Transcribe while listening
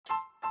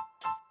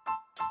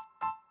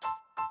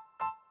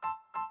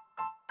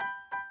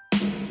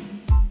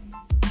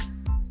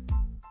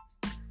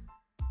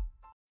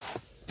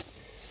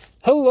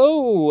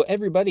Hello,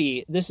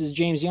 everybody. This is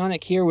James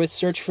Yannick here with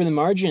Search for the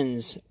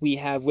Margins. We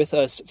have with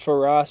us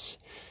Faraz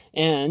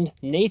and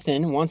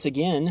Nathan, once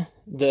again,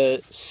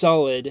 the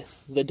solid,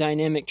 the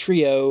dynamic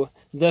trio,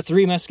 the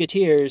Three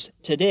Musketeers.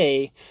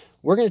 Today,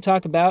 we're going to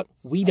talk about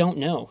We Don't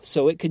Know,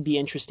 so it could be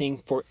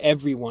interesting for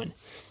everyone.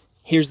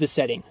 Here's the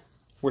setting.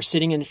 We're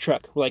sitting in a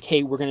truck. We're like,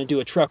 hey, we're going to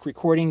do a truck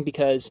recording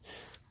because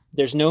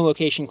there's no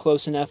location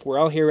close enough. We're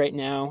all here right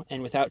now,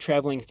 and without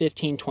traveling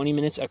 15, 20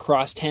 minutes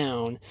across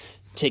town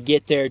to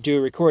get there, do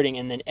a recording,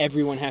 and then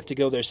everyone have to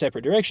go their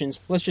separate directions,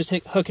 let's just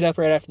hook it up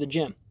right after the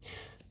gym.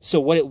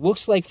 So what it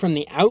looks like from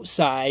the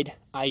outside,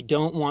 I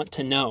don't want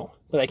to know.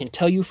 But I can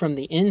tell you from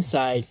the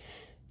inside,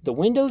 the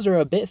windows are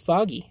a bit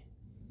foggy.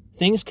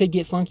 Things could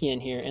get funky in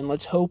here, and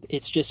let's hope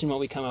it's just in what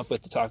we come up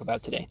with to talk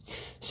about today.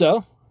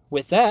 So,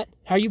 with that,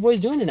 how are you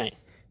boys doing tonight?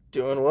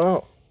 Doing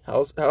well.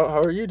 How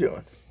are you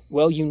doing?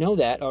 Well, you know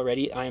that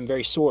already. I am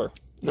very sore.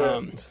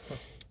 Yeah.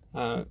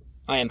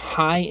 I am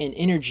high in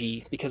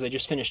energy because I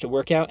just finished a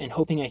workout and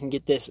hoping I can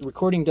get this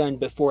recording done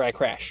before I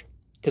crash.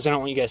 Because I don't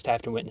want you guys to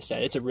have to witness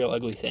that. It's a real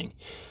ugly thing.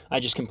 I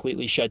just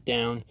completely shut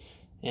down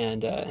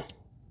and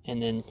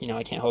then,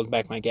 I can't hold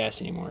back my gas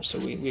anymore. So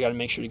we got to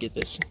make sure to get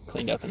this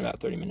cleaned up in about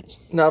 30 minutes.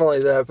 Not only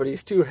that, but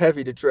he's too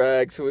heavy to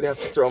drag, so we'd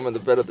have to throw him in the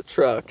bed of the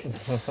truck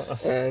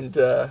and,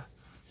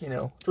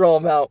 throw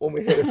him out when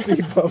we hit a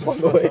speed bump on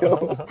the way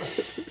home.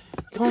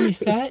 Call me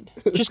fat?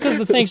 Just because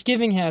the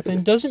Thanksgiving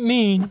happened doesn't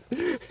mean...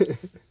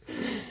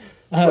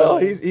 Well,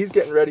 he's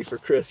getting ready for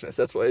Christmas.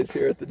 That's why he's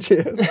here at the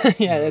gym.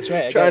 Yeah, that's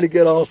right. Trying to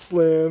get all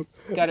slim.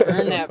 Got to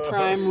earn that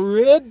prime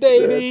rib,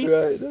 baby.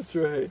 That's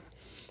right.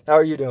 How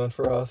are you doing,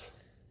 Faraz?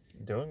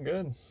 Doing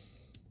good.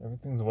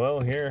 Everything's well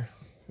here.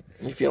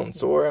 You feeling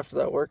sore after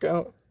that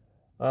workout?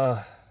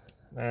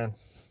 Man.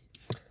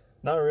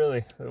 Not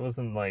really. It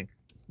wasn't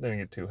didn't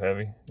get too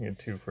heavy. Didn't get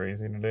too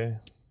crazy today.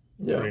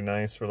 Yeah. Pretty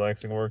nice,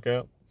 relaxing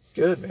workout.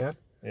 Good, man.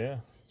 Yeah.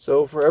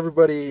 So for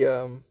everybody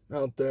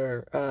out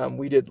there,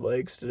 we did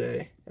legs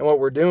today. And what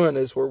we're doing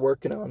is we're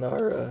working on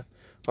our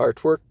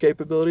twerk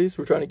capabilities.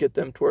 We're trying to get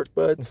them twerk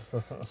buds.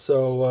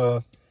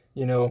 So,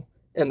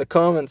 in the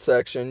comment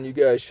section, you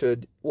guys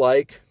should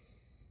like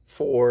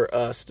for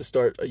us to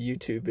start a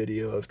YouTube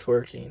video of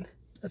twerking.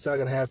 That's not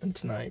going to happen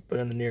tonight, but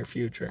in the near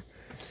future.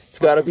 It's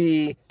got to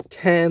be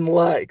 10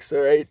 likes, all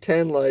right?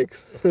 10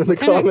 likes in the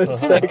comment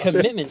section. What kind of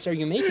commitments are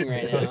you making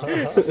right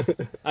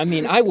now? I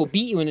mean, I will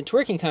beat you in a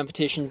twerking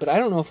competition, but I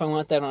don't know if I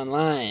want that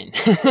online.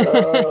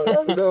 I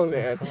don't know,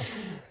 man.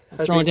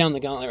 Throwing down the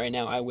gauntlet right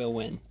now, I will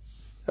win.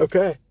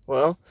 Okay,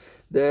 well,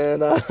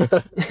 then I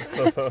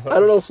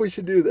don't know if we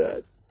should do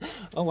that.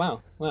 Oh,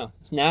 wow.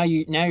 Now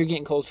you're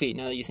getting cold feet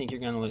now that you think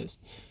you're going to lose.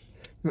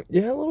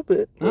 Yeah, a little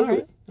bit. All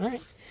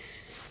right.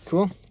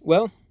 Cool.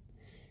 Well,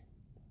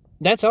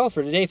 that's all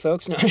for today,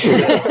 folks. No,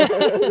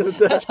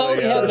 that's all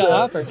we have to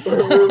offer.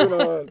 We're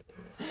moving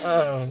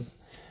on.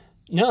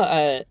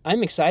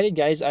 I'm excited,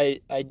 guys. I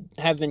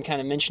have been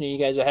kind of mentioning to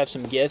you guys I have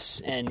some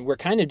gifts, and we're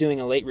kind of doing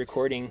a late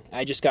recording.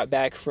 I just got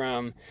back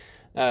from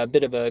a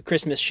bit of a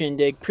Christmas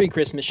shindig,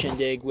 pre-Christmas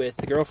shindig with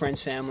the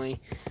girlfriend's family.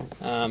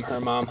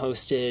 Her mom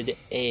hosted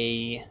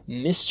a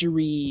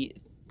mystery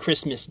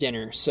Christmas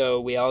dinner, so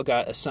we all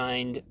got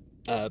assigned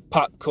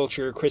pop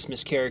culture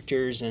Christmas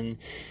characters, and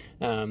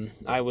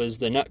I was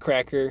the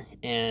Nutcracker,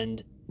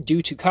 and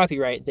due to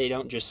copyright, they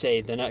don't just say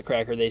the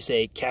Nutcracker, they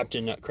say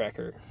Captain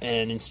Nutcracker,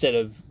 and instead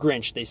of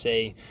Grinch, they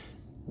say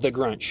the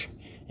Grunch,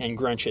 and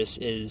Grunchus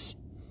is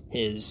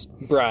his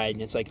bride,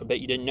 and it's like, I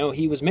bet you didn't know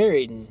he was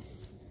married, and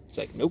it's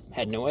like, nope,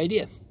 had no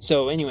idea.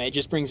 So anyway, it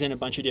just brings in a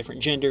bunch of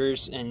different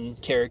genders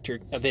and character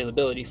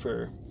availability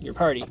for your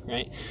party,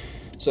 right?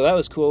 So that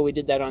was cool. We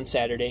did that on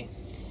Saturday,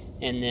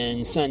 and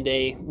then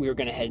Sunday, we were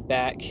going to head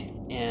back,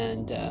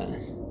 and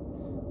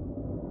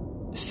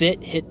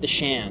fit hit the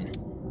shan.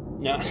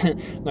 No,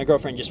 my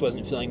girlfriend just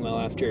wasn't feeling well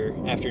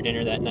after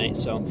dinner that night,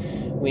 so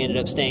we ended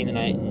up staying the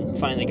night and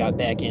finally got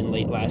back in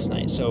late last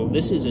night. So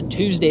this is a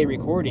Tuesday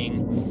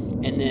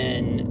recording, and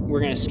then we're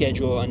going to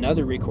schedule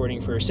another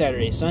recording for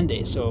Saturday,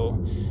 Sunday. So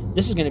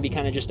this is going to be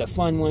kind of just a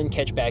fun one,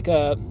 catch back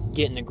up,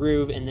 get in the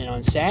groove, and then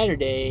on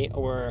Saturday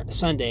or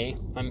Sunday,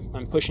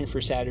 I'm pushing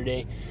for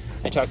Saturday.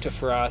 I talked to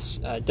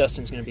Faraz.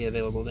 Dustin's going to be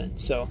available then.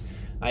 So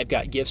I've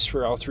got gifts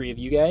for all three of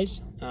you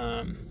guys.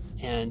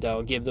 And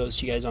I'll give those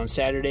to you guys on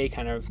Saturday,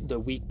 kind of the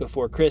week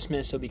before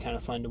Christmas. It'll be kind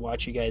of fun to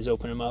watch you guys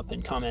open them up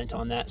and comment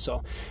on that.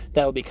 So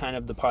that'll be kind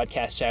of the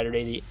podcast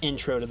Saturday, the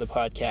intro to the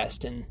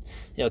podcast, and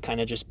it'll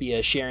kind of just be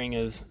a sharing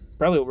of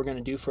probably what we're going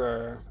to do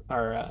for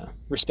our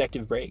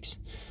respective breaks,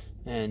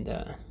 and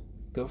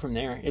go from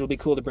there. It'll be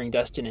cool to bring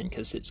Dustin in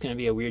because it's going to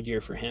be a weird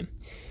year for him.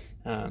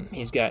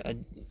 He's not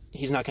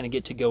going to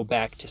get to go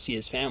back to see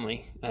his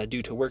family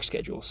due to work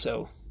schedule,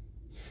 so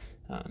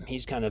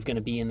he's kind of going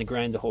to be in the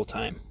grind the whole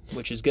time,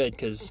 which is good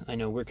because I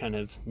know we're kind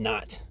of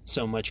not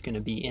so much going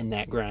to be in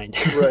that grind.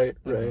 Right.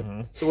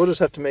 So we'll just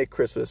have to make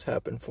Christmas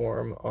happen for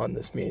him on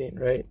this meeting,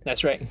 right?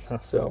 That's right.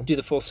 So Do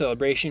the full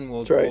celebration.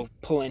 We'll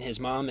pull in his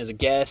mom as a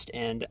guest,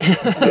 and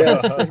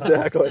yes,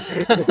 exactly.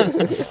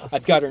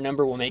 I've got her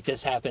number. We'll make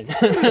this happen.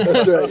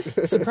 That's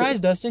right. Surprise,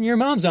 Dustin! Your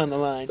mom's on the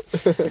line.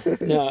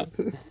 No.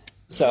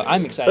 So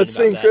I'm excited Let's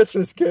about sing that.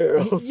 Christmas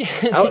carols.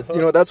 Yeah.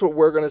 That's what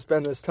we're going to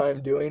spend this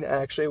time doing,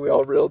 actually. We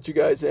all reeled you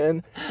guys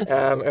in,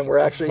 and we're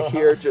actually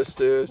here just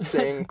to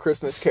sing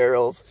Christmas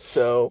carols.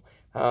 So,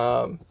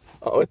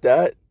 with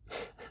that,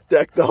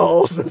 deck the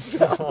halls.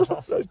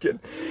 I was kidding.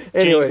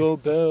 Anyway. Jingle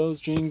bells,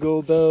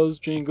 jingle bells,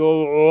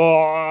 jingle.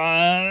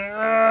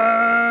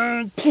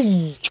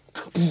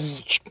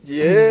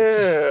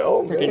 Yeah.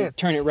 Oh, Freaking man.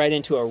 turn it right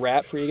into a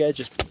rap for you guys.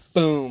 Just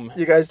boom.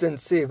 You guys didn't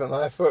see, but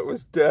my foot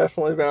was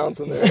definitely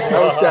bouncing there.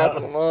 I was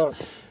tapping them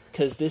off.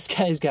 Because this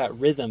guy's got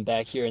rhythm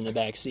back here in the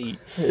back seat.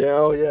 Yeah,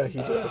 oh yeah, he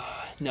does.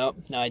 Nope,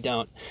 no, I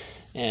don't.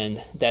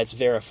 And that's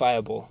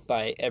verifiable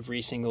by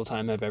every single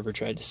time I've ever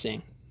tried to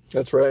sing.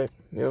 That's right.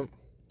 Yep.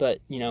 But,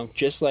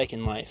 just like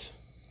in life,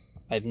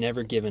 I've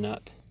never given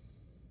up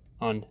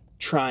on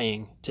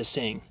trying to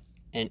sing.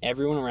 And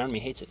everyone around me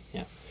hates it.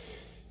 Yeah.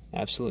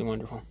 Absolutely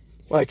wonderful.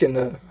 I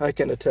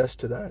can attest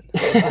to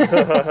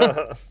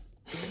that.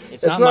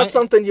 It's not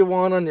something you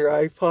want on your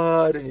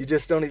iPod and you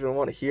just don't even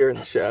want to hear in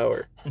the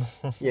shower.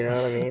 You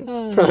know what I mean?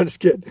 I'm just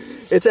kidding.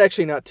 It's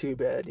actually not too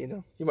bad,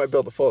 You might be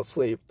able to fall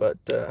asleep, but...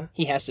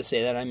 He has to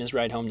say that. I'm his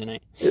ride home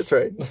tonight. That's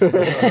right.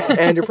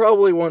 And you're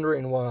probably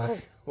wondering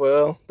why.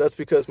 Well, that's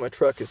because my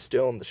truck is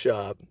still in the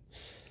shop.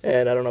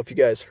 And I don't know if you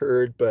guys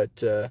heard,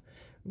 but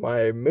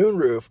my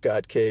moonroof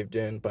got caved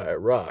in by a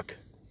rock.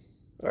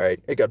 All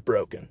right, it got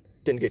broken.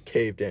 Didn't get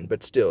caved in,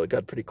 but still, it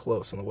got pretty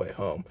close on the way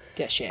home.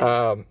 Guess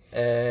yeah.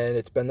 And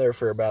it's been there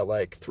for about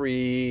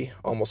 3,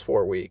 almost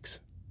 4 weeks.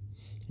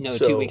 No,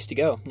 2 weeks to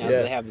go now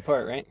that they have the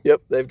part, right?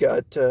 Yep, they've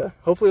got,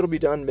 hopefully it'll be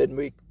done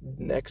midweek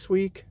next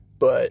week,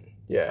 but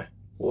yeah,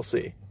 we'll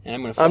see.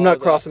 And I'm not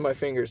crossing my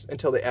fingers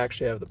until they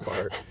actually have the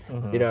part.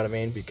 You know what I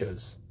mean?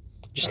 Because...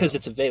 Just because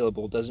it's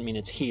available doesn't mean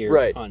it's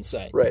here on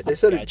site. Right, they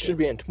said it should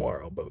be in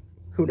tomorrow, but...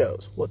 Who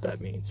knows what that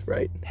means,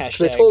 right? Hashtag.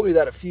 They told me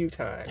that a few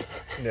times.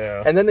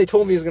 Yeah. And then they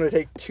told me it was going to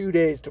take 2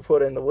 days to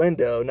put in the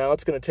window. Now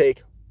it's going to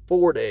take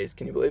 4 days.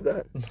 Can you believe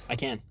that? I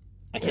can.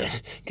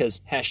 Because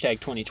hashtag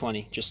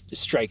 2020 just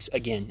strikes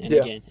again and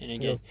again and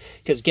again.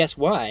 Because guess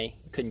why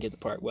couldn't get the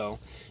part? Well,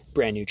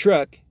 brand new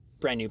truck,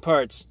 brand new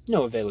parts,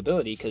 no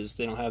availability because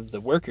they don't have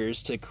the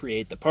workers to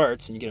create the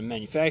parts and get them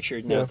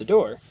manufactured and out the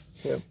door.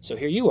 Yeah. So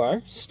here you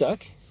are,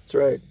 stuck. That's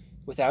right.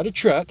 Without a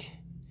truck.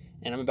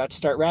 And I'm about to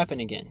start rapping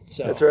again.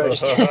 So that's right.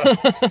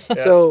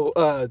 So,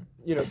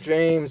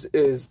 James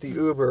is the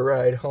Uber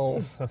ride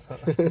home.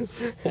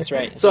 That's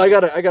right. So I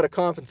gotta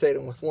compensate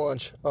him with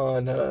lunch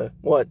on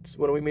what?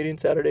 When are we meeting?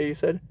 Saturday? You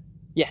said?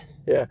 Yeah.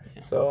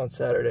 So on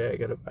Saturday,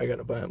 I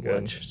gotta buy him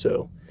lunch.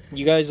 So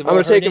you guys, I'm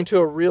gonna take him to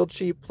a real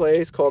cheap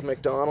place called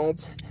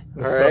McDonald's.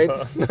 All right.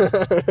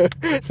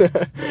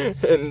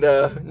 And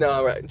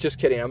no, right. Just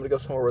kidding. I'm gonna go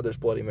somewhere where there's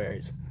Bloody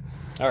Marys.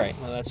 All right,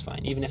 well, that's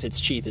fine. Even if it's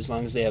cheap, as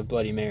long as they have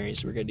Bloody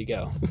Marys, we're good to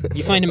go.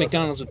 You find a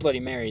McDonald's with Bloody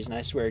Marys, and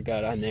I swear to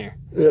God, I'm there.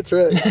 That's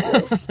right.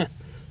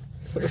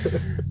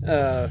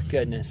 Oh,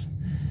 goodness.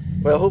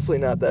 Well, hopefully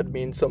not. That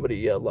means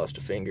somebody lost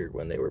a finger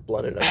when they were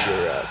blending up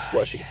your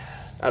slushie.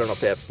 I don't know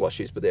if they have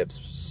slushies, but they have,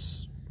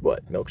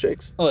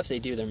 milkshakes? Well, if they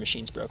do, their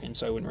machine's broken,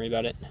 so I wouldn't worry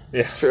about it.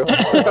 Yeah. True.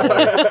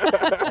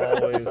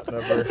 Always,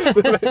 never.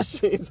 The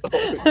machine's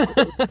always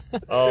broken.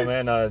 Oh,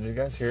 man, did you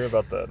guys hear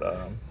about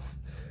the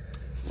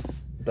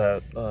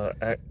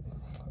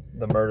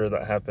murder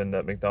that happened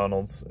at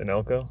McDonald's in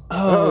Elko?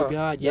 Oh,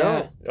 God,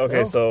 yeah. No.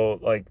 Okay, so,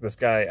 this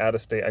guy out of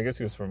state, I guess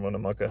he was from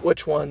Winnemucca.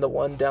 Which one? The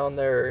one down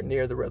there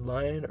near the Red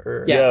Line?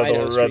 Or Yeah, the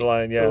Idaho Red Street.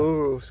 Line, yeah.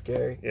 Ooh,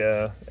 scary.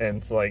 Yeah, and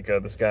it's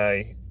this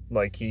guy,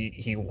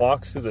 he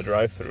walks through the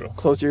drive-thru.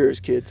 Close your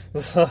ears, kids.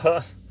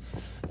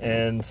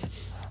 And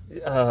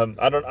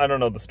I don't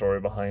know the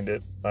story behind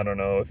it. I don't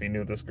know if he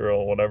knew this girl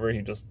or whatever.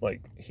 He just,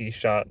 he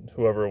shot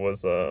whoever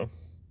was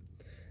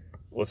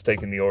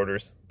taking the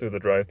orders through the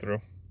drive-thru,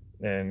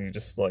 and he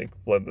just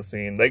fled the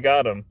scene. They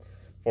got him,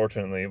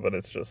 fortunately, but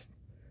it's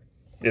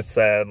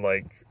sad.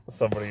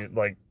 Somebody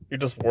you're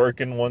just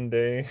working one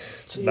day,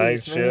 Jeez,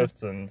 night man.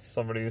 shifts, and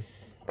somebody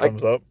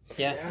comes up.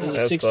 Yeah, it was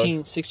That a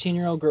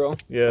 16-year-old girl.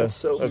 Yeah, That's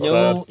so that's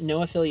No, sad.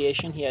 no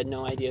affiliation. He had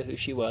no idea who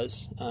she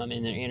was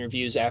in their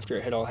interviews after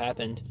it had all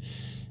happened.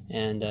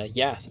 And, I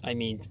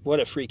mean,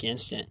 what a freak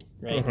instant,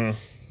 right?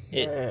 Mm-hmm.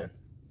 Man.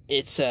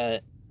 It's,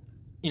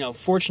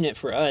 fortunate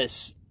for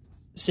us,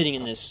 sitting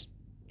in this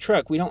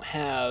truck, we don't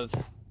have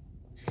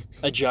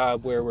a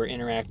job where we're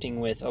interacting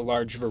with a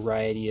large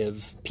variety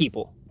of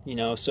people,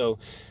 so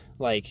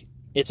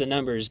it's a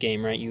numbers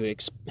game, right? You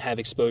have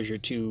exposure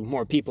to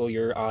more people,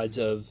 your odds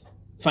of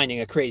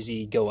finding a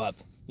crazy go up,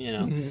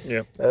 Mm-hmm.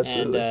 Yeah,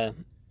 Absolutely.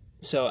 And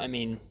so, I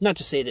mean, not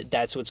to say that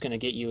that's what's going to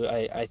get you.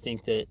 I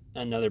think that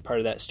another part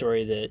of that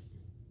story that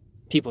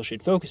people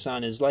should focus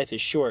on is life is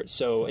short.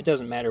 So it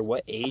doesn't matter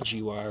what age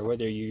you are,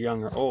 whether you're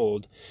young or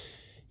old,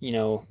 you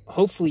know,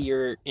 hopefully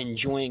you're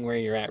enjoying where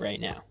you're at right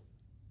now.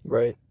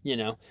 Right. You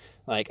know,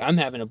 like I'm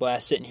having a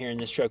blast sitting here in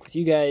this truck with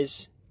you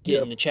guys,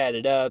 getting to chat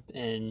it up,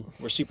 and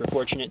we're super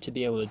fortunate to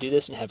be able to do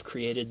this and have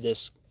created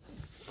this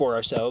for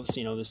ourselves,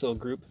 you know, this little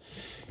group.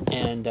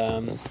 And,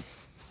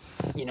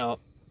 you know,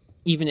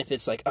 even if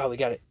it's like, oh, we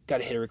got to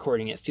hit a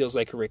recording, it feels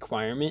like a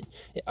requirement.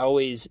 It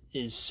always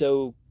is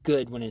so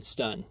good when it's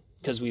done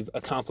because we've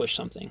accomplished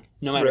something.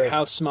 No matter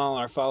how small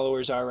our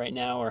followers are right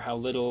now or how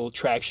little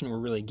traction we're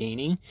really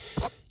gaining,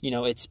 you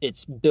know,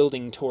 it's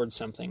building towards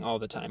something all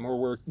the time,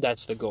 or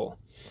that's the goal.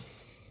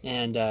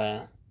 And,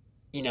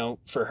 you know,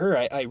 for her,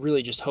 I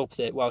really just hope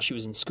that while she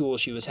was in school,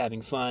 she was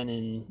having fun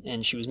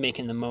and she was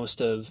making the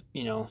most of,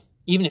 you know,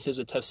 even if it was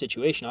a tough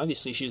situation.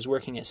 Obviously, she was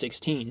working at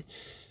 16.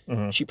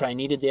 She probably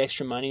needed the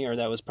extra money, or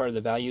that was part of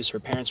the values her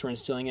parents were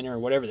instilling in her, or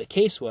whatever the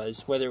case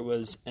was, whether it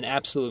was an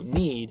absolute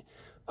need.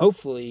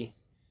 Hopefully,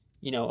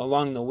 you know,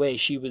 along the way,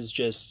 she was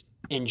just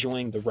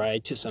enjoying the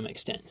ride to some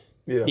extent.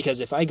 Yeah. Because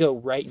if I go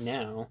right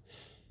now,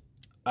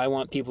 I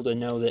want people to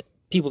know that,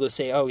 people to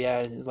say, oh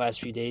yeah, the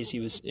last few days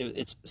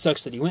it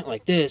sucks that he went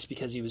like this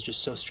because he was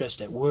just so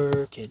stressed at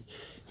work and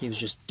he was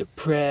just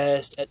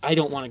depressed. I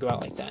don't want to go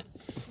out like that.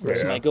 Right.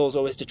 So my goal is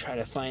always to try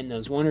to find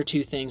those one or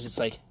two things. It's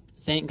like,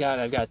 thank God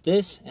I've got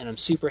this, and I'm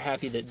super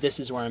happy that this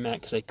is where I'm at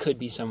because I could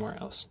be somewhere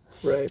else.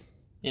 Right.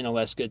 In a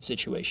less good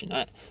situation.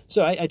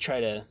 So I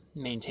try to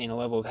maintain a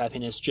level of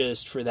happiness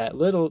just for that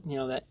little, you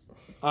know, that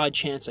odd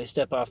chance I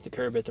step off the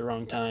curb at the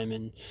wrong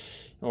time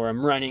or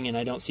I'm running and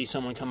I don't see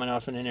someone coming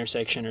off an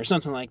intersection or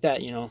something like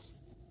that, you know,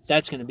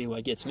 that's going to be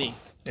what gets me.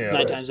 Yeah,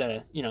 9 times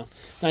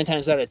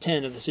out of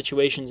 10 of the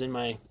situations in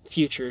my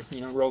future,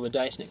 you know, roll the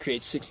dice and it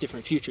creates 6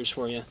 different futures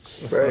for you.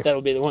 Right.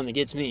 That'll be the one that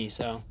gets me.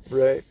 So.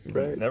 Right.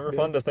 Never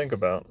fun to think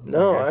about.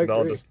 No, I agree.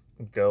 I'll just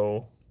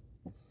go.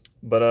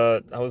 But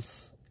I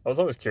was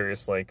always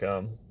curious, like,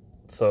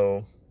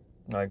 so,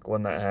 like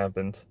when that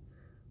happened,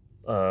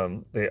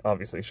 they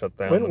obviously shut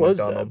down. When the was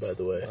McDonald's. that,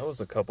 by the way? That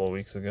was a couple of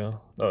weeks ago.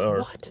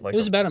 What? Like it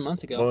was about a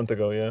month ago. A month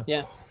ago, yeah.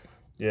 Yeah.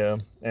 Yeah,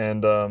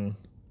 and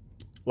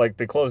like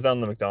they closed down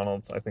the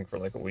McDonald's, I think, for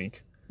like a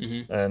week,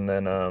 and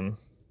then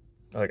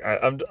like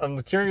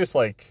I'm curious,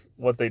 like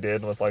what they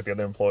did with like the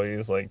other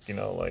employees, like, you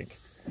know, like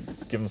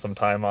give them some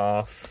time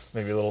off,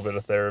 maybe a little bit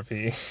of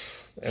therapy,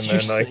 and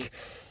Seriously?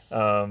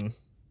 Then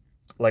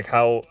like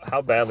how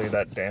badly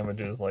that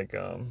damages like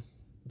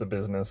the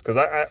business, because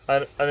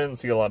I didn't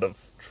see a lot of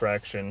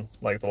traction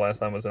like the last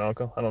time I was in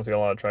Elko. I don't see a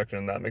lot of traction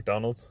in that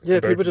McDonald's.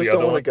 Yeah, people just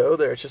don't want to go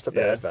there. It's just a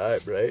bad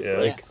vibe, right? Yeah.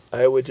 Like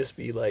I would just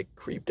be like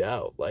creeped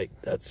out. Like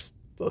that's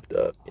fucked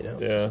up, you know?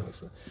 Yeah.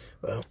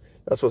 Well,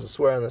 not supposed to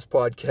swear on this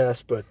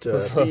podcast, but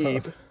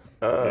beep.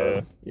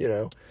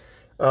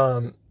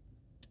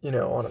 You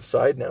know, on a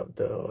side note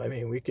though, I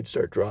mean, we could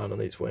start drawing on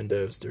these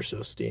windows. They're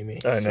so steamy.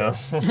 I know.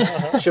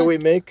 Shall we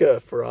make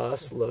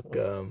Faraz look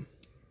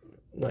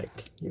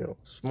like, you know,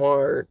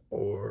 smart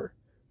or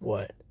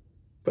what?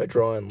 By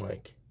drawing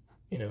like,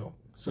 you know,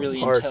 some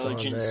really hearts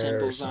intelligent on there,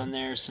 symbols on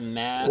there, some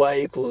math. Y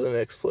equals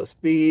MX plus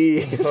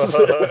B.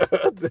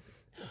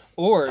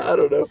 Or I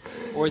don't know.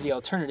 Or the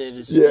alternative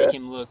is to make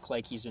him look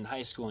like he's in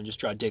high school and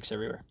just draw dicks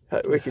everywhere.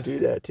 We could do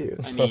that too.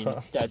 I mean,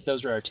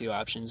 those are our 2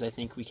 options. I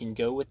think we can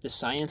go with the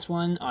science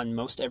one on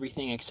most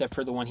everything except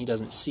for the one he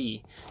doesn't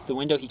see. The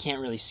window he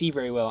can't really see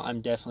very well,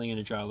 I'm definitely going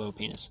to draw a low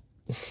penis.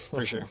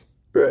 For sure.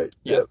 Right.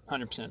 Yep.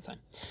 100% of the time.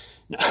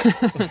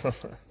 No.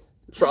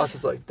 Frost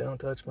is like, don't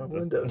touch my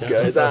windows,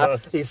 guys.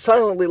 He's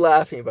silently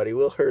laughing, but he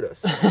will hurt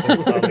us.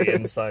 It's on the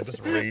inside,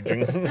 just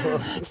raging.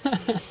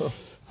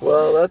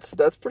 Well,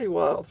 that's pretty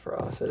wild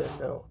for us. I didn't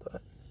know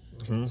that.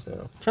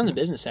 So. From the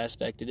business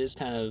aspect, it is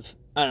kind of,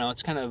 I don't know,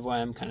 it's kind of why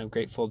I'm kind of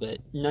grateful that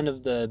none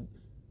of the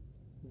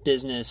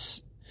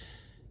business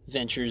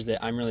ventures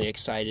that I'm really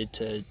excited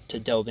to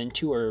delve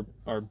into are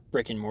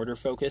brick and mortar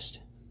focused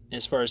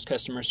as far as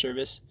customer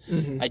service.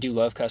 I do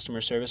love customer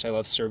service. I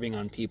love serving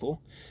on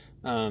people.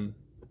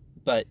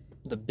 But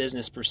the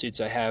business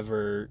pursuits I have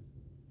are,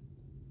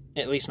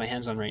 at least my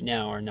hands on right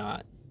now, are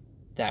not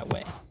that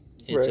way.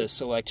 It's a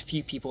select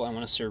few people I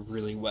want to serve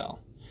really well,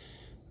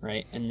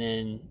 right? And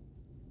then,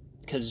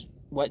 because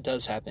what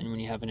does happen when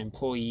you have an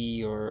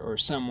employee or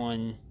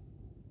someone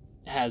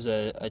has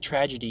a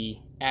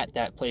tragedy at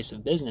that place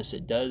of business,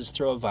 it does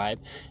throw a vibe.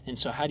 And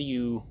so how do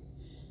you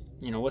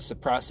what's the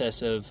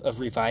process of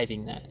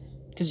reviving that?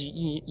 Because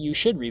you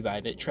should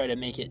revive it, try to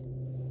make it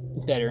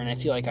better. And I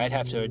feel like I'd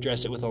have to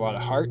address it with a lot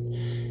of heart,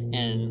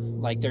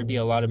 and like there'd be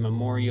a lot of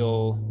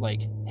memorial,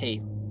 like,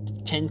 hey,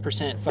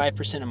 10%,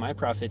 5% of my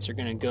profits are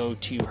going to go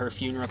to her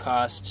funeral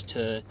costs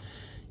to,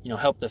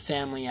 help the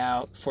family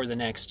out for the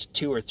next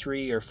 2 or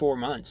 3 or 4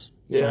 months.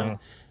 You know?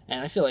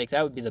 And I feel like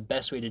that would be the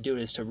best way to do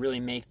it, is to really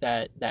make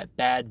that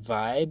bad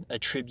vibe a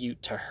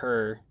tribute to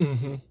her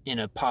in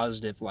a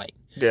positive light.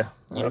 Yeah.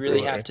 You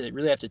really have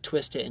to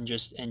twist it and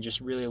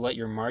just really let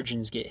your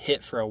margins get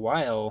hit for a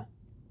while,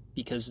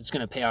 because it's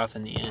going to pay off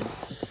in the end.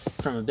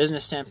 from a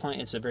business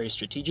standpoint, it's a very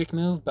strategic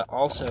move, but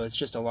also it's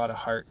just a lot of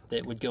heart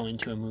that would go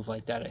into a move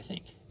like that, I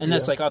think. And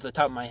that's like off the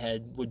top of my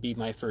head would be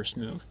my first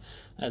move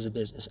as a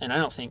business. And I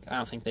don't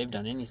think they've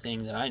done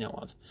anything that I know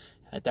of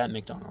at that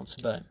McDonald's,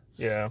 but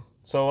yeah.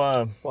 So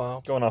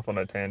Wow. going off on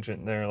a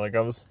tangent there, like I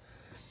was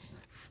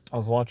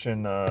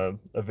watching a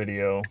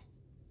video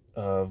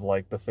of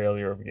like the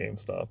failure of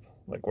GameStop,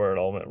 like where it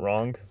all went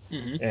wrong,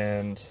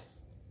 and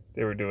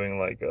they were doing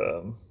like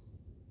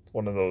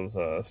one of those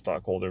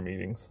stockholder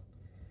meetings,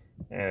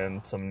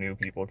 and some new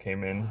people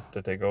came in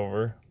to take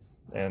over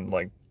and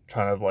like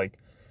trying to like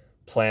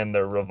plan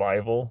their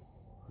revival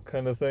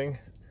kind of thing.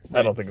 Right.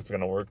 I don't think it's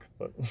gonna work,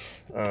 but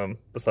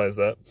besides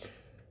that,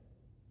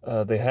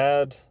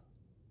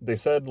 they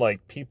said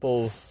like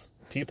people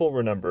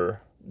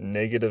remember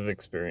negative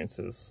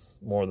experiences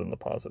more than the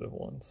positive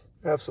ones.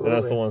 Absolutely. And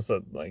that's the ones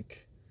that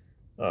like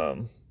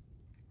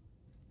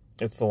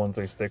it's the ones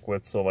they stick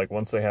with. So like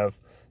once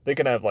they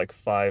can have like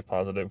 5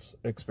 positive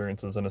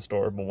experiences in a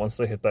store, but once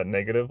they hit that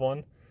negative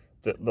one,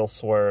 they'll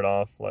swear it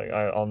off. Like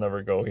I'll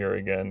never go here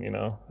again.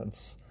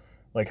 It's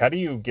like, how do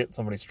you get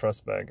somebody's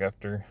trust back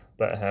after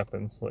that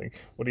happens? Like,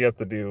 what do you have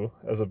to do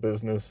as a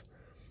business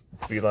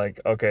to be like,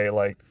 okay,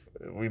 like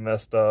we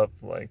messed up,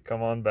 like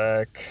come on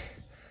back,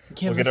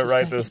 we'll get it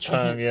right this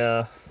time.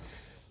 Yeah,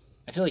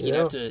 I feel like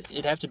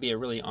it'd have to be a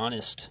really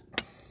honest.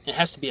 It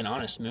has to be an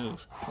honest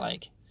move.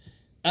 Like,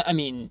 I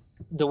mean,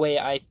 the way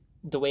I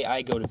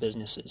go to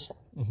businesses,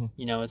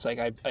 it's like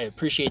I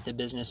appreciate the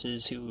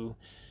businesses who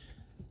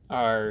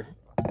are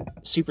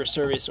super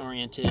service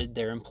oriented.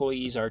 Their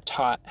employees are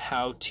taught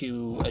how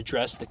to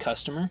address the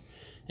customer,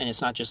 and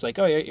it's not just like,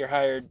 oh, you're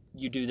hired,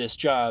 you do this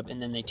job,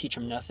 and then they teach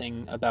them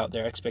nothing about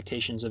their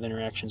expectations of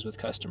interactions with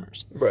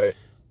customers. Right.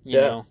 You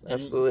know?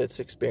 Absolutely. It's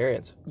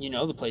experience.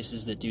 The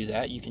places that do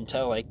that, you can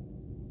tell, like,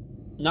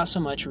 not so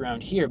much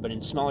around here, but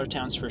in smaller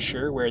towns for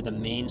sure, where the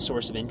main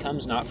source of income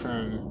is not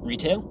from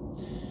retail.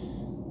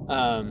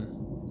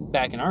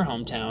 Back in our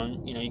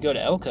hometown, you go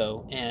to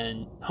Elko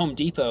and Home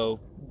Depot,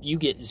 you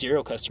get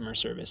 0 customer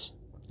service.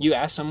 You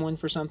ask someone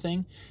for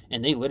something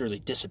and they literally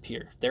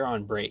disappear. They're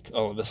on break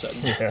all of a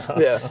sudden.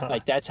 Yeah.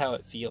 Like that's how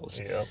it feels.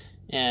 Yeah.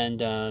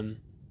 And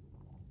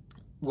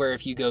where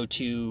if you go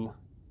to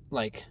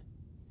like,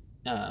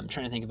 I'm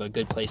trying to think of a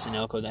good place in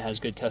Elko that has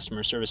good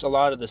customer service. A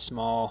lot of the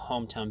small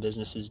hometown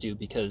businesses do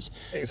because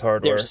Ace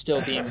Hardware. They're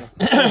still being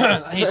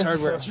Ace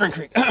Hardware, Spring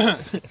Creek.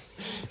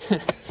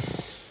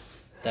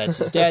 That's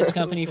his dad's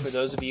company, for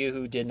those of you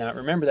who did not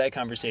remember that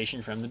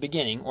conversation from the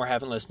beginning or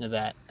haven't listened to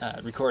that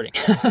recording.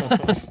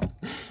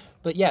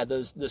 But yeah,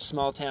 the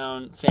small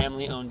town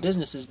family-owned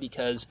businesses,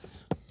 because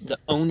the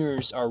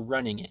owners are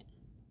running it.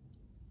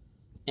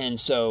 And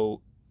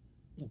so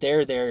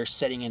they're there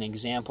setting an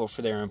example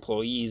for their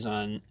employees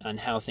on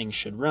how things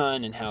should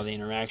run and how the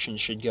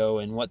interactions should go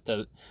and what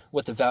the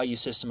value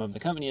system of the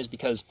company is,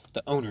 because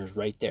the owner's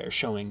right there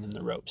showing them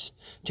the ropes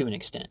to an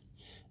extent.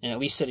 And at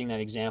least setting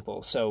that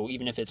example. So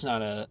even if it's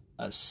not a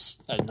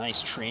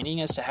nice training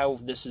as to how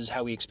this is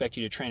how we expect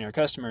you to train our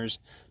customers,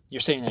 you're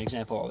setting that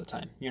example all the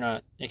time. You're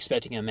not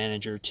expecting a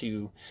manager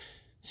to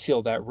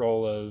fill that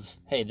role of,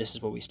 hey, this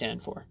is what we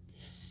stand for.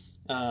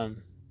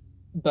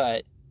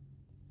 But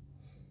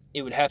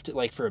it would have to,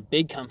 like, for a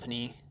big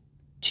company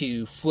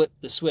to flip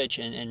the switch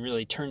and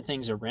really turn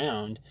things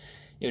around,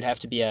 it would have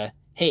to be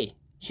hey,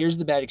 here's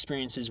the bad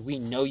experiences we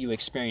know you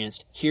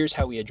experienced. Here's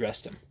how we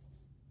addressed them.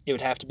 It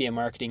would have to be a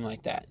marketing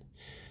like that,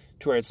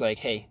 to where it's like,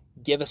 hey,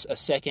 give us a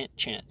second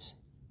chance.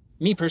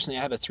 Me personally,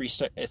 I have a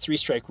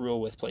three-strike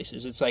rule with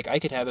places. It's like I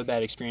could have a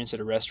bad experience at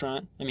a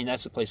restaurant. I mean,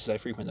 that's the places I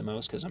frequent the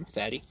most because I'm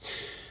fatty.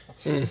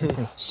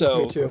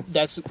 So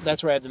that's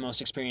where I have the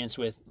most experience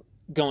with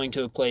going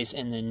to a place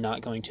and then not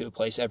going to a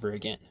place ever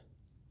again.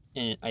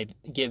 And I've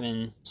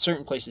given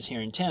certain places here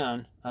in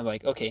town, I'm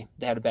like, okay,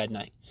 they had a bad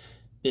night.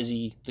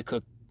 Busy, the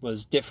cook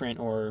was different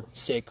or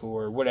sick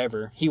or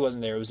whatever. He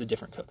wasn't there. It was a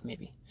different cook,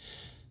 maybe.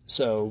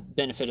 So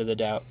benefit of the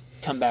doubt,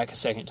 come back a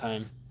second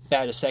time,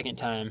 bad a second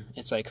time.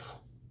 It's like,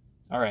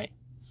 all right,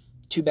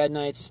 2 bad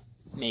nights,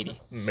 maybe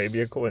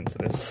a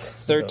coincidence.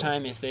 Third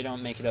time, if they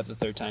don't make it up the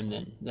third time,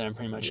 then I'm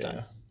pretty much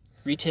done.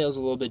 Retail's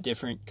a little bit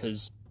different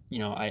because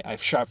I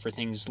shop for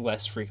things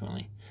less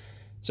frequently.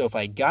 So if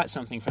I got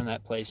something from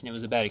that place and it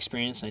was a bad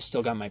experience and I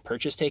still got my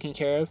purchase taken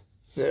care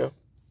of,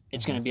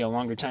 it's going to be a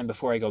longer time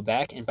before I go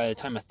back, and by the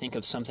time I think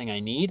of something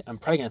I need, I'm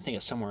probably going to think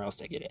of somewhere else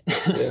to get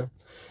it.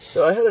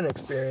 So I had an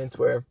experience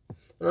where,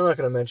 and I'm not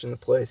going to mention the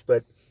place,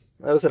 but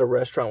I was at a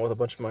restaurant with a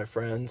bunch of my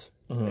friends,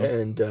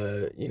 and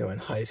in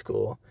high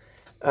school,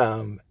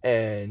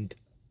 and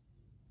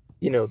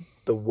the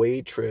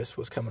waitress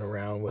was coming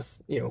around with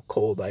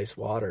cold ice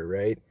water,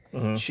 right?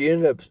 She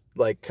ended up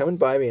like coming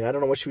by me, and I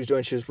don't know what she was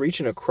doing. She was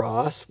reaching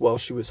across while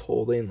she was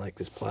holding like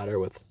this platter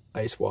with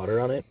ice water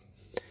on it.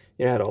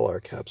 Had all our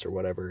cups or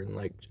whatever, and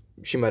like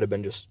she might have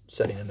been just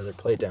setting another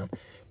plate down,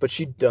 but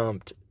she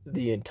dumped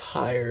the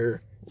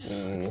entire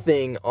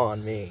thing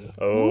on me.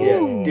 Oh,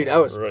 Yeah, dude, I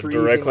was freezing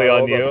directly my on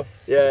balls you. off.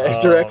 Yeah,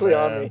 Oh, directly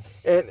on man. me.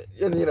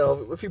 And you know,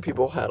 a few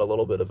people had a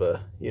little bit of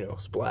a, you know,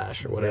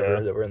 splash or whatever Yeah.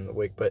 that were in the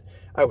wake, but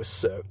I was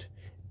soaked.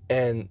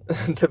 And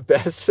the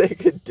best they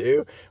could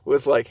do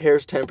was like,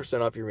 here's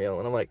 10% off your meal.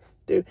 And I'm like,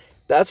 dude,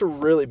 that's a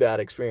really bad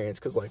experience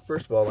because, like,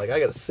 first of all, like, I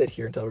got to sit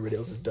here until everybody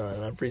else is done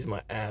and I'm freezing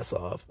my ass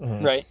off.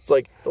 Right. It's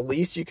like the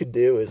least you could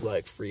do is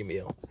like free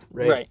meal,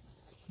 right? Right.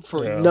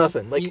 For Yeah.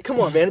 Nothing. Like, come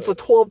on, man, it's a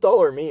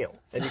 $12 meal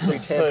and you can do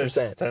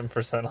 10%.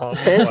 10% off.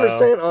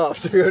 10%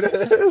 off, dude.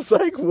 It's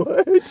like,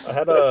 what? I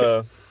had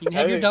a. you can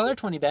have your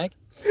 $1.20 back.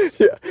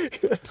 Yeah.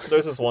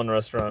 There's this one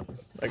restaurant.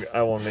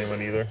 I won't name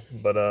it either,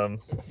 but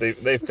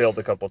they failed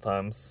a couple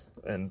times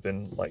and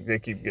been like they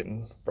keep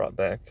getting brought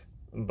back.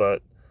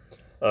 But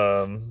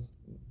there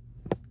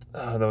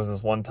was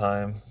this one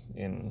time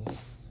in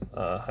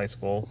high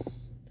school.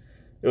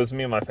 It was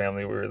me and my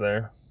family. We were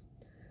there,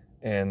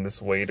 and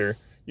this waiter.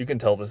 You can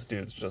tell this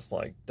dude's just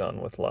like done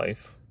with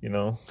life, you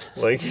know.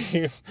 Like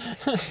he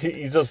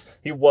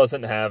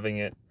wasn't having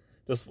it.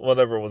 Just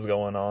whatever was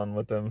going on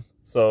with him.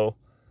 So.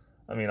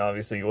 I mean,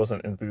 obviously, he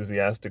wasn't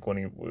enthusiastic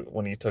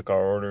when he took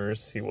our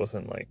orders. He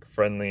wasn't like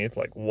friendly,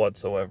 like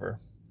whatsoever.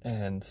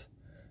 And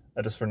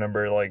I just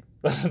remember like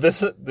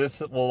this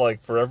will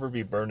like forever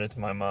be burned into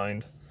my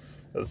mind.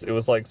 It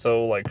was like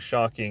so like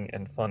shocking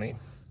and funny.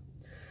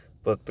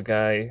 But the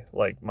guy,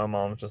 like my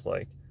mom was just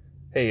like,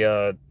 "Hey,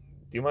 do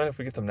you mind if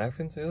we get some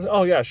napkins?" He was like,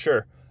 "Oh yeah,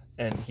 sure."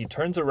 And he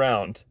turns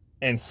around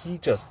and he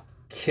just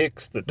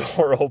kicks the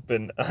door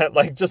open,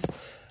 like just.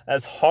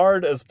 As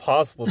hard as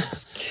possible,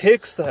 just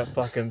kicks that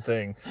fucking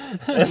thing,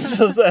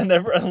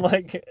 and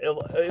like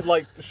it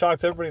like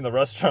shocks everybody in the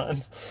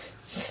restaurants.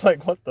 It's just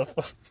like what the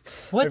fuck?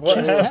 What Like,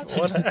 just happened?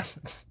 What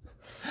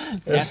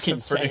happened?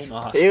 Napkins set pretty- him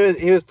off.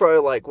 He was probably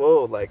like,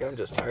 whoa, like, I'm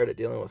just tired of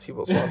dealing with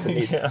people's wants and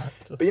needs. Yeah,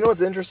 But you know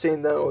what's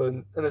interesting, though,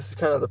 and this is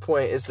kind of the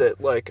point, is that,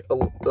 like,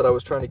 that I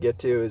was trying to get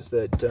to is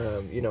that,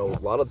 you know, a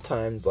lot of the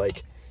times,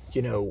 like,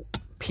 you know,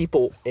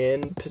 people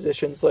in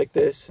positions like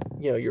this,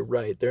 you know, you're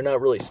right, they're not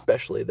really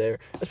specially there,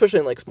 especially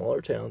in like smaller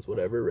towns,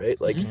 whatever, right?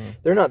 Like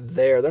they're not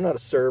there, they're not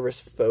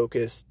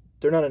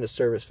they're not in a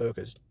service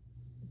focused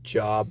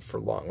job for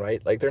long,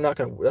 right? Like that's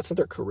not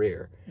their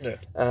career. yeah,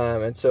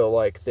 And so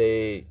like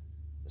they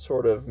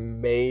sort of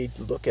may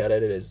look at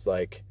it as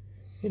like,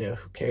 you know,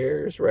 who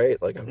cares,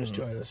 right? Like I'm just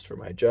doing this for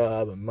my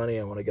job and money,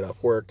 I want to get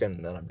off work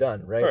and then I'm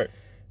done, right?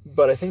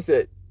 But I think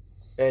that,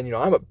 and you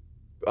know,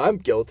 I'm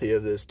guilty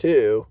of this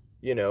too.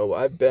 You know,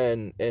 I've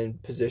been in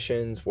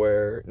positions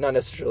where, not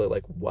necessarily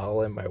like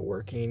while in my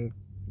working,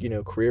 you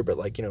know, career, but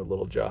like, you know,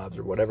 little jobs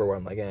or whatever, where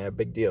I'm like,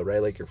 big deal,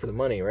 right? Like you're for the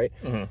money, right?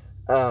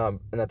 And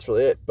that's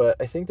really it. But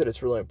I think that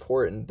it's really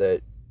important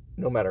that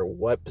no matter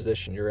what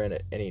position you're in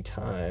at any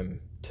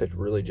time, to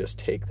really just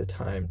take the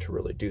time to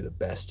really do the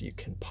best you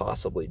can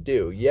possibly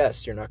do.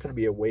 Yes, you're not going to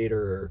be a waiter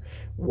or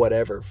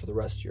whatever for the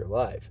rest of your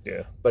life.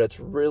 yeah, But it's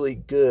really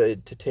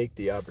good to take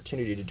the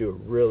opportunity to do a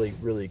really,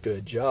 really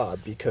good job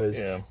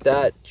because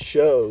that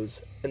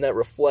shows and that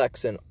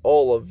reflects in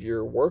all of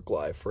your work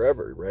life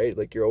forever, right?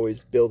 Like you're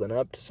always building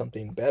up to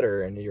something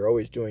better and you're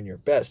always doing your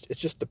best. It's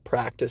just the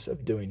practice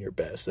of doing your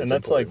best. and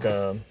that's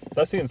important. like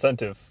that's the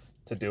incentive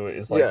to do it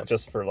is like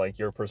just for like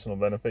your personal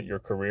benefit, your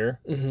career.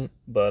 Mm-hmm.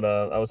 But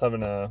I was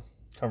having a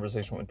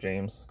conversation with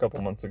James a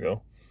couple months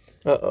ago,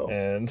 Uh-oh.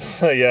 and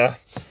yeah,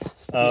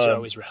 These are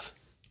always rough.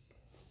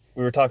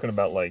 we were talking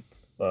about like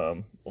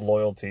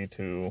loyalty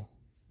to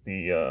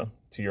the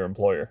to your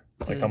employer,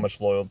 like how much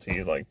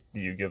loyalty like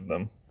do you give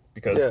them,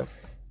 because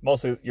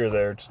mostly you're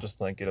there to just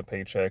like get a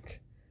paycheck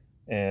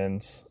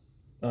and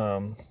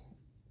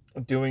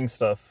doing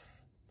stuff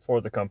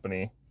for the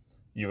company.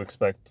 You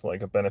expect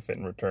like a benefit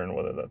in return,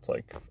 whether that's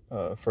like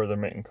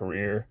furtherment in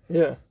career,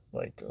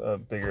 like a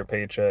bigger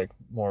paycheck,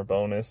 more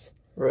bonus,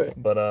 Right.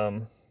 but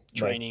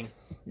Training.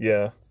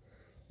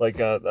 like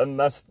and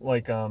that's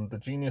like the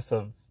genius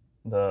of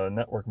the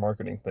network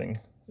marketing thing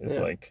is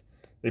like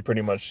they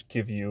pretty much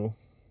give you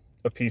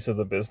a piece of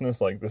the business,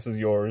 like this is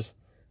yours,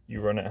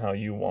 you run it how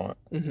you want.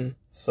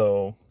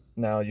 So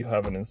now you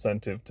have an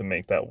incentive to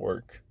make that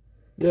work,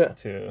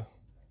 to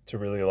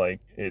really like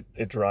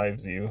it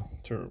drives you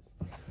to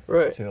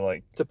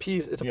like it's a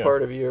piece, it's a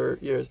part of yours.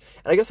 And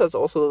I guess that's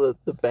also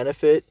the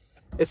benefit.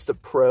 It's the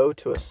pro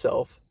to a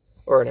self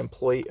or an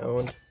employee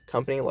owned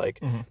company.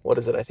 Like what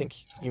is it? I think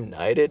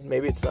United,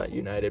 maybe it's not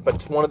United, but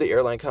it's one of the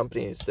airline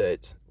companies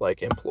that's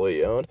like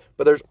employee owned,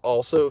 but there's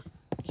also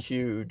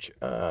huge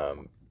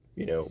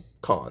you know,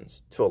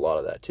 cons to a lot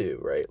of that too,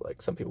 right?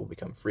 Like some people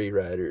become free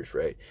riders,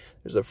 right?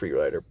 There's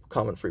a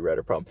common free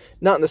rider problem.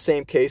 Not in the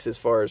same case as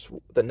far as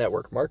the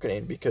network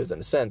marketing, because in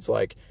a sense,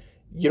 like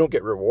you don't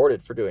get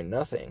rewarded for doing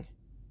nothing.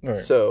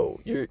 Right.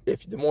 So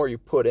if the more you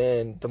put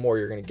in, the more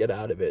you're going to get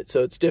out of it.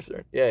 So it's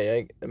different.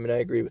 I mean, I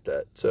agree with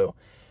that. So,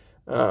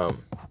 and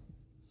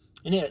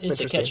it's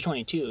a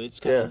catch-22. It's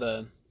kind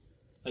of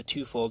a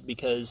twofold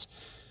because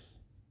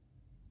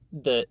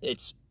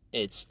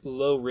it's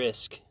low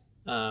risk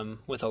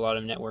with a lot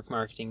of network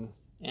marketing,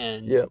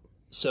 and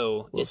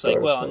So Little it's like,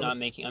 startup well,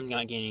 cost. I'm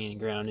not gaining any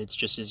ground. It's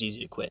just as easy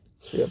to quit.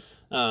 Yep.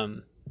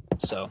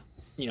 So,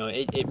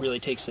 it really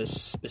takes a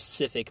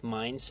specific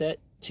mindset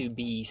to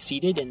be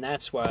seated, and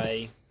that's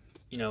why,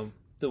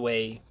 the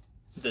way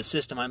the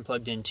system I'm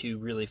plugged into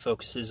really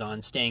focuses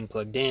on staying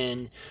plugged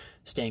in,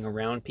 staying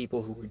around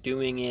people who are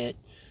doing it.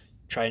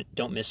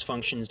 Don't miss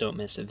functions, don't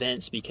miss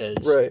events,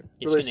 because Right.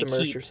 it's Really going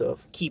submerge to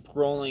yourself. keep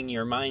rolling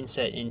your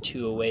mindset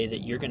into a way that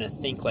you're going to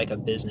think like a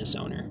business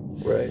owner.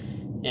 Right.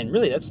 And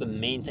really, that's the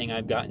main thing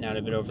I've gotten out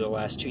of it over the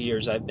last 2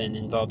 years. I've been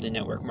involved in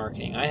network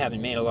marketing. I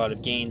haven't made a lot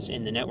of gains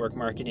in the network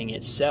marketing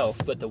itself,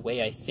 but the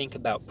way I think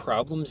about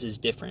problems is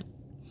different.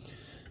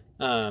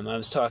 I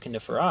was talking to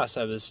Faraz.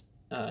 I was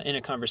in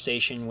a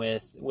conversation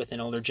with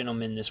an older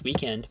gentleman this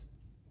weekend.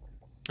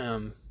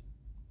 Can't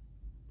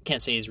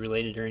say he's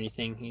related or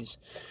anything.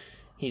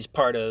 He's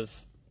part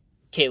of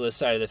Kayla's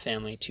side of the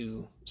family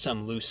to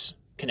some loose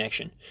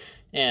connection.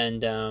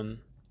 And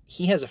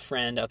he has a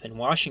friend up in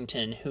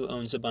Washington who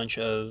owns a bunch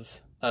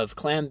of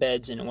clam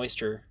beds and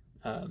oyster,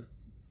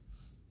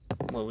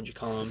 what would you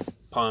call them?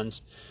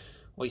 Ponds,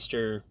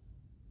 oyster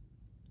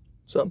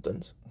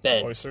Somethings.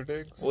 beds. Oyster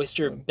digs?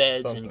 Oyster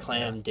beds Something, and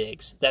clam yeah.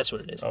 digs. That's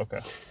what it is. Okay.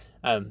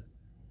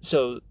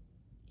 So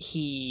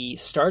he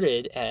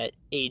started at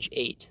age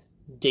 8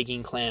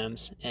 digging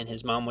clams, and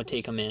his mom would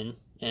take them in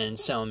and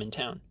sell them in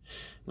town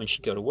when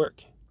she'd go to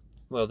work.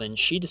 Well, then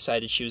she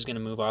decided she was going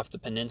to move off the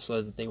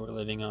peninsula that they were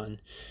living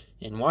on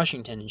in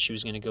Washington, and she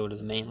was going to go to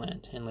the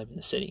mainland and live in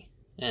the city.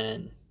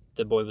 And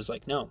the boy was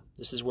like, no,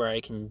 this is where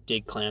I can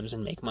dig clams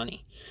and make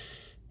money.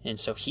 And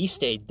so he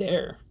stayed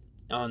there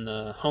on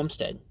the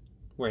homestead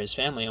where his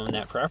family owned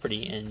that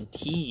property, and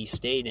he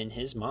stayed and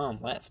his mom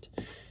left.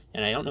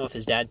 And I don't know if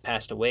his dad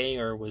passed away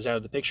or was out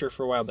of the picture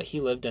for a while, but he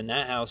lived in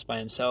that house by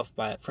himself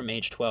from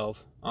age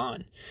 12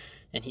 on.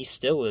 And he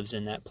still lives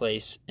in that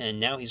place, and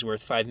now he's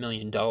worth $5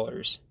 million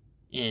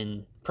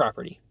in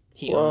property.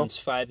 He Wow.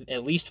 owns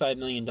at least $5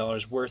 million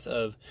worth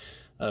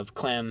of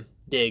clam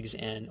digs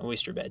and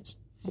oyster beds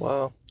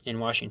Wow. in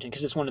Washington,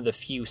 because it's one of the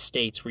few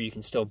states where you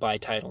can still buy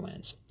title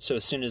lands. So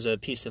as soon as a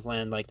piece of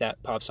land like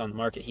that pops on the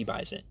market, he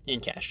buys it in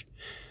cash.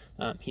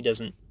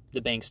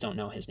 The banks don't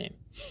know his name.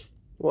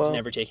 Wow. He's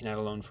never taken out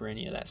a loan for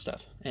any of that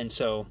stuff. And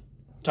so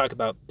talk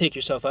about pick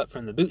yourself up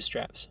from the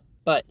bootstraps.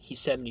 But he's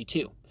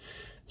 72.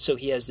 So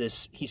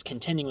he's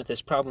contending with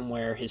this problem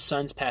where his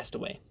son's passed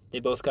away. They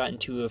both got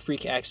into a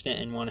freak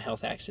accident and one a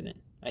health accident,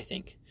 I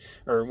think,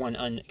 or one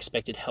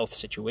unexpected health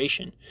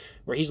situation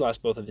where he's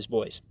lost both of his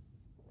boys.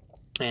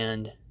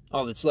 And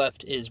all that's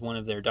left is one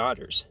of their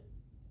daughters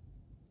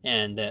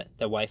and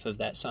the wife of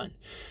that son.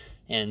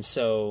 And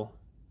so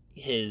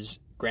his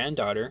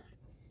granddaughter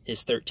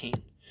is 13.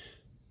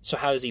 So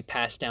how does he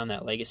pass down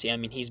that legacy? I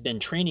mean, he's been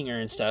training her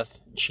and stuff.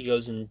 She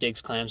goes and digs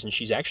clams, and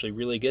she's actually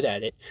really good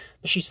at it.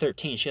 But she's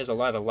 13. She has a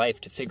lot of life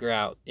to figure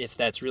out if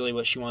that's really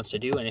what she wants to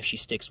do. And if she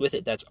sticks with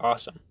it, that's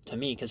awesome to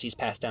me, because he's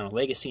passed down a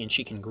legacy and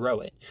she can grow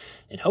it.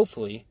 And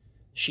hopefully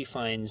she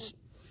finds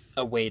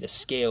a way to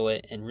scale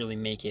it and really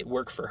make it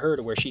work for her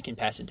to where she can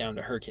pass it down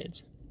to her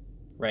kids,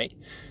 right?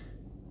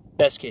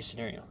 Best case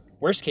scenario.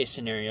 Worst case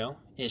scenario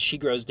is she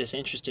grows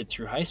disinterested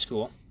through high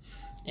school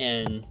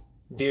and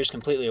veers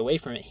completely away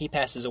from it. He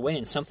passes away,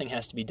 and something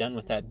has to be done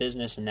with that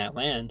business and that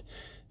land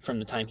from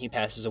the time he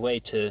passes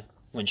away to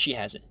when she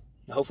has it.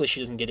 Hopefully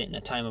she doesn't get it in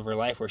a time of her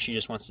life where she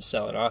just wants to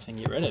sell it off and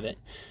get rid of it,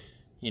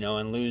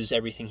 and lose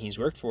everything he's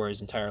worked for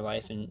his entire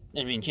life. And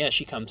I mean, yeah,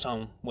 she comes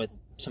home with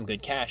some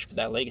good cash, but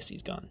that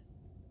legacy's gone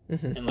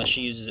unless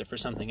she uses it for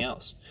something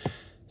else.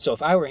 So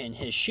if I were in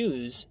his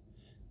shoes,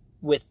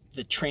 with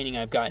the training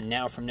I've gotten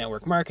now from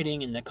network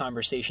marketing and the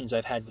conversations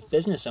I've had with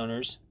business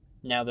owners,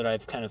 now that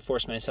I've kind of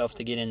forced myself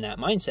to get in that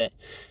mindset,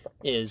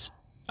 is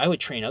I would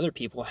train other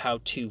people how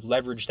to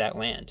leverage that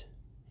land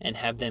and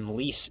have them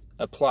lease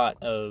a plot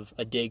of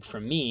a dig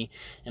from me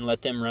and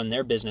let them run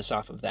their business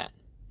off of that.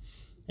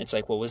 It's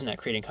like, well, wasn't that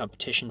creating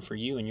competition for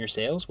you and your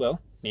sales?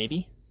 Well,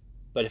 maybe.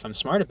 But if I'm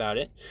smart about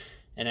it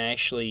and I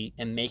actually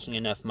am making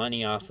enough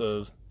money off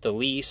of the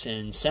lease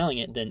and selling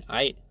it, then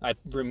I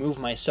remove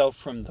myself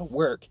from the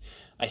work.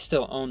 I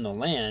still own the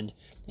land,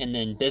 and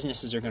then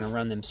businesses are going to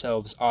run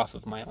themselves off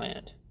of my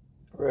land.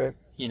 Right.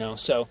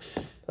 So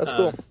That's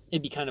cool.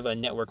 It'd be kind of a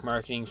network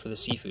marketing for the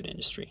seafood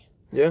industry.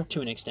 Yeah.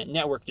 To an extent.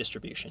 Network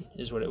distribution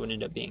is what it would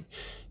end up being,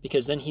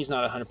 because then he's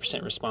not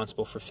 100%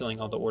 responsible for filling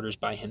all the orders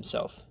by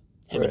himself,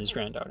 him Right. and his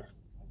granddaughter.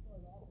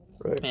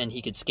 Right. And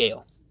he could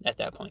scale at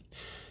that point,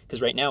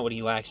 because right now what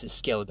he lacks is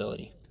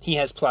scalability. He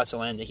has plots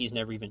of land that he's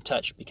never even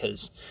touched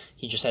because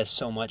he just has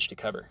so much to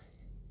cover.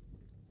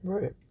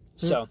 Right.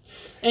 So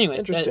anyway,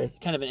 Interesting.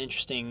 that kind of an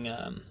interesting,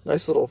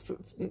 Nice little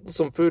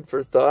some food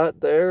for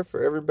thought there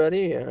for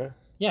everybody.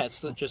 yeah,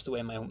 it's just the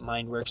way my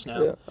mind works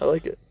now. Yeah, I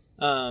like it.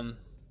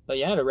 But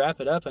yeah, to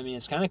wrap it up, I mean,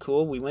 it's kind of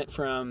cool. We went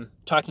from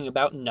talking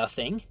about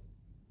nothing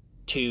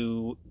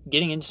to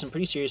getting into some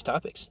pretty serious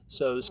topics.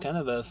 So it was kind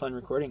of a fun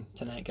recording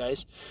tonight,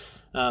 guys.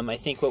 I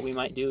think what we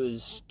might do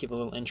is give a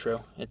little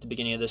intro at the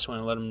beginning of this one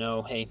and let them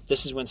know, hey,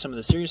 this is when some of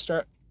the serious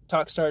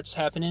talk starts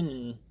happening,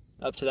 and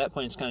up to that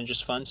point, it's kind of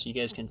just fun, so you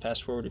guys can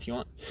fast forward if you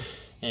want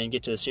and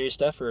get to the serious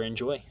stuff or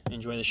enjoy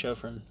the show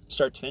from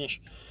start to finish.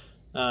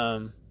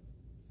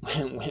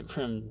 Went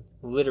from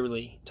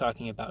literally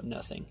talking about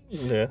nothing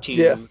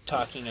to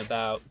talking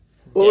about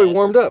well,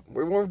 death,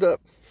 we warmed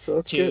up, so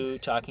that's to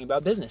good. talking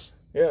about business.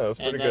 Yeah, that's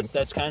pretty And good.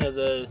 that's kind of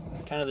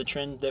the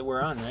trend that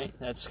we're on, right?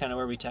 That's kind of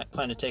where we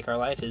plan to take our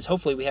life. Is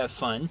hopefully we have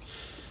fun,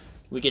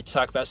 we get to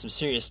talk about some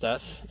serious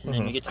stuff, and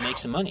then we get to make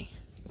some money.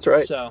 That's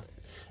right. So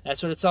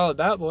that's what it's all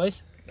about,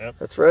 boys.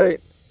 That's right.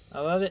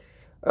 I love it.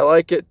 I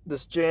like it.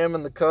 This jam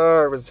in the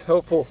car was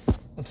helpful.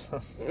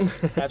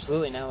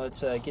 Absolutely. Now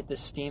let's get this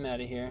steam out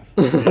of here.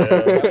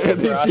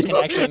 Yeah. Ross can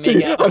actually make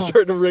it I'm home.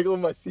 starting to wriggle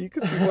in my seat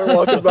because people are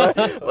walking by.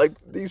 Like,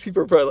 these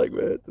people are probably like,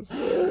 what the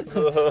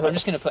fuck? I'm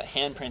just going to put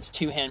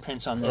two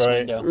handprints on this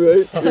Right. window.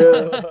 Right?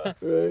 Yeah.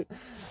 Right.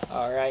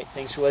 All right.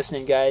 Thanks for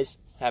listening, guys.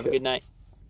 Have a good night.